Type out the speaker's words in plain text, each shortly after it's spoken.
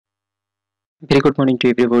Very good morning to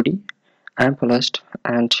everybody. I am Polished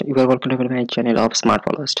and you are welcome to my channel of Smart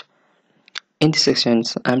Polished. In this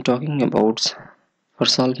sections, I am talking about for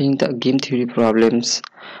solving the game theory problems.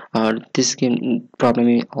 This game problem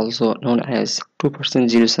is also known as 2%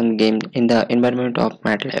 zero sum game in the environment of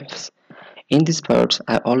Matlab. In this parts,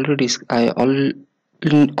 only discuss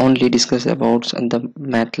about the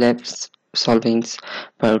Matlab solving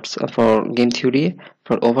parts for game theory.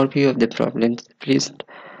 For overview of the problems, please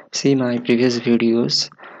see my previous videos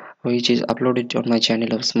which is uploaded on my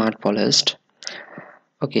channel of Smart Polished.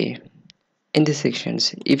 Okay, in these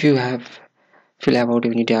sections, if you have fill about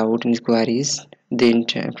any doubt and queries, then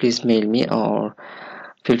please mail me or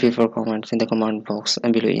feel free for comments in the comment box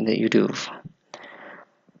and below in the YouTube.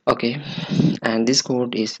 Okay, and this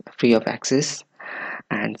code is free of access,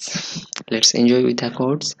 and let's enjoy with the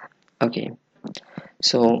codes. Okay,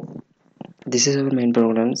 so this is our main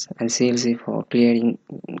programs, and CLC for clearing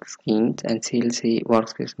schemes, and CLC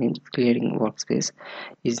workspace means clearing workspace.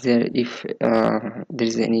 Is there if there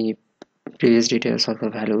is any previous details of the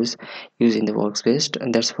values used in the workspace,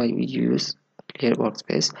 and that's why we use clear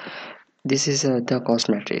workspace. This is the cost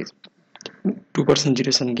matrix. 2%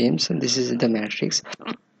 zero sum games, and this is the matrix.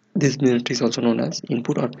 This matrix also known as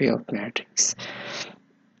input or payout matrix.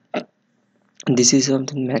 This is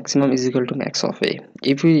something maximum is equal to max of a.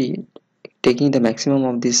 If we taking the maximum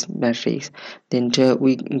of this matrix, then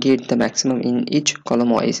we get the maximum in each column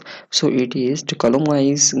wise. So it is the column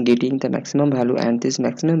wise getting the maximum value, and this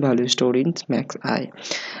maximum value stored in max I,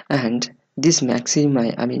 and this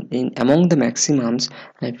maximum I mean in among the maximums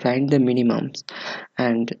I find the minimums,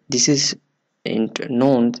 and this is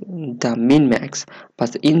known the min max.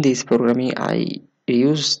 But in this programming I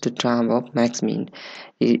use the term of max min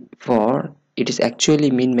for it is actually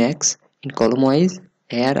min max in column wise.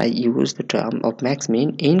 Here I use the term of max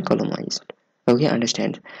min in column wise. Okay,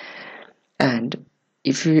 understand? And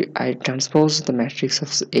if I transpose the matrix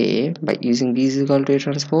of A by using B is equal to A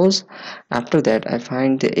transpose, after that I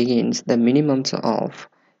find again the minimums of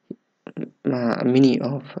mini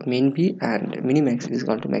of min B, and minimax is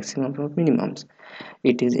equal to maximum of minimums.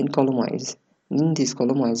 It is in column wise. In this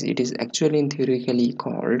column wise, it is actually in theoretically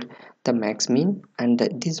called the max min, and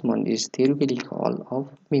this one is theoretically called of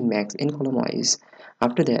min max in column wise.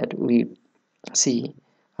 After that we see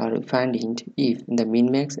or finding if the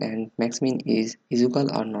min max and max min is equal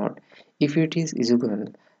or not. If it is equal,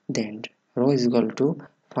 then row is equal to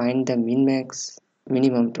find the min max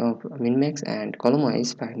minimum of min max, and column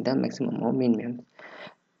wise find the maximum of min max.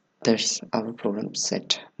 That's our program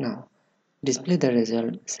set. Now display the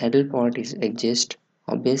result. Saddle point is exist.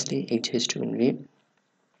 Obviously exist will be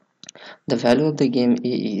the value of the game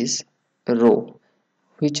is row.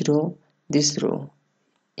 Which row? This row.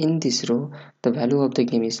 In this row the value of the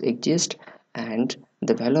game is exist, and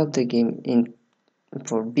the value of the game in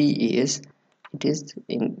for B is it is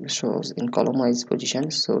in shows in column wise position.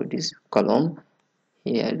 So it is column,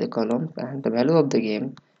 here the column, and the value of the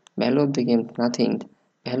game nothing.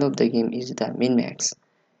 Value of the game is the min max.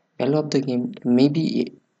 Value of the game may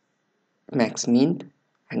be max min,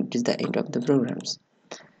 and it is the end of the programs.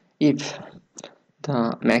 If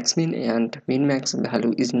the max min and min max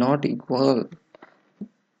value is not equal,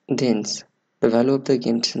 then the value of the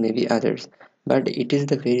games may be others, but it is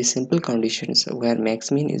the very simple conditions where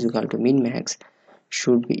max min is equal to min max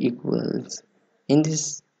should be equals. In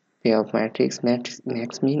this way of matrix, max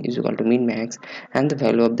min is equal to min max, and the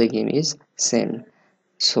value of the game is same.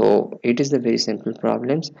 So it is the very simple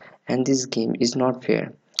problems, and this game is not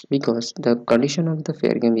fair because the condition of the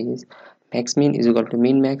fair game is max min is equal to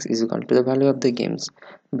min max is equal to the value of the games,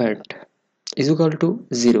 but is equal to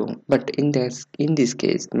 0. But in this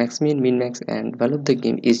case max min min max and value of the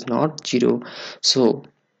game is not 0, so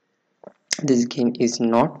this game is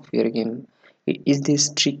not fair game. Is this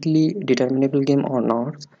strictly determinable game or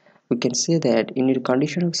not? We can say that in a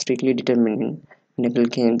condition of strictly determinable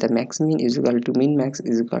game, the max min is equal to min max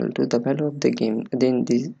is equal to the value of the game, then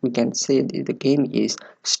this we can say the game is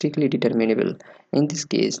strictly determinable. In this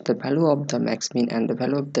case the value of the max min and the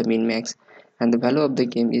value of the min max and the value of the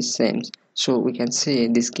game is same, so we can say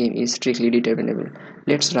this game is strictly determinable.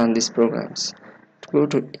 Let's run these programs. Go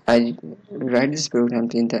to I write this program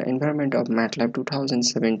in the environment of Matlab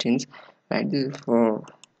 2017. Write this for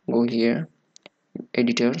go here,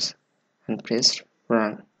 editors, and press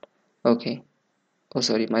run. Okay. Oh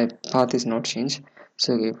sorry, my path is not changed.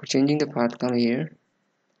 So okay, for changing the path, come here.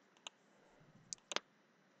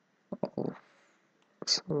 Oh,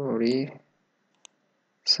 sorry,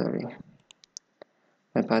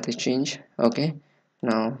 my path is changed. Okay,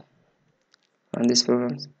 now run this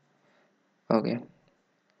program. Okay,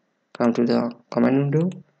 come to the command window.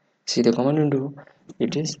 See the command window,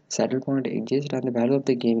 it is saddle point exists and the value of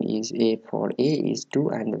the game is a for a is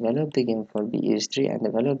 2 and the value of the game for b is 3 and the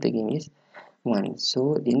value of the game is 1.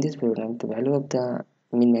 So in this program the value of the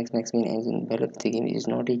min max max min and value of the game is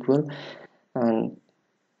not equal, and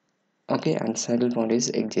okay, and saddle point is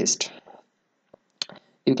exist.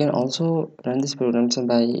 You can also run this program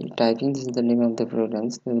by typing this is the name of the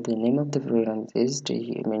programs. The name of the program is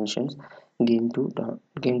mentions game 2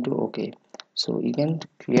 okay. So you can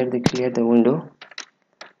clear the window.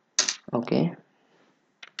 Okay,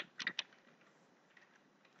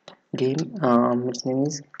 game its name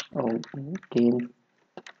is oh, game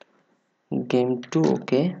game 2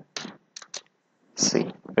 okay. See,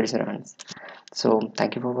 it is runs. So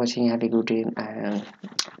thank you for watching, have a good day and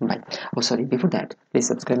bye. Oh sorry, before that please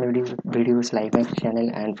subscribe my videos, like my channel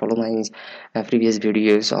and follow my previous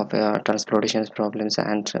videos of transportation problems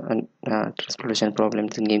and transportation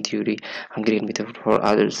problems in game theory, green method for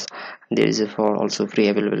others. There is for also free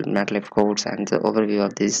available Matlab codes and the overview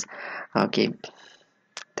of this game.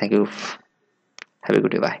 Thank you, have a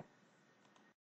good day, bye.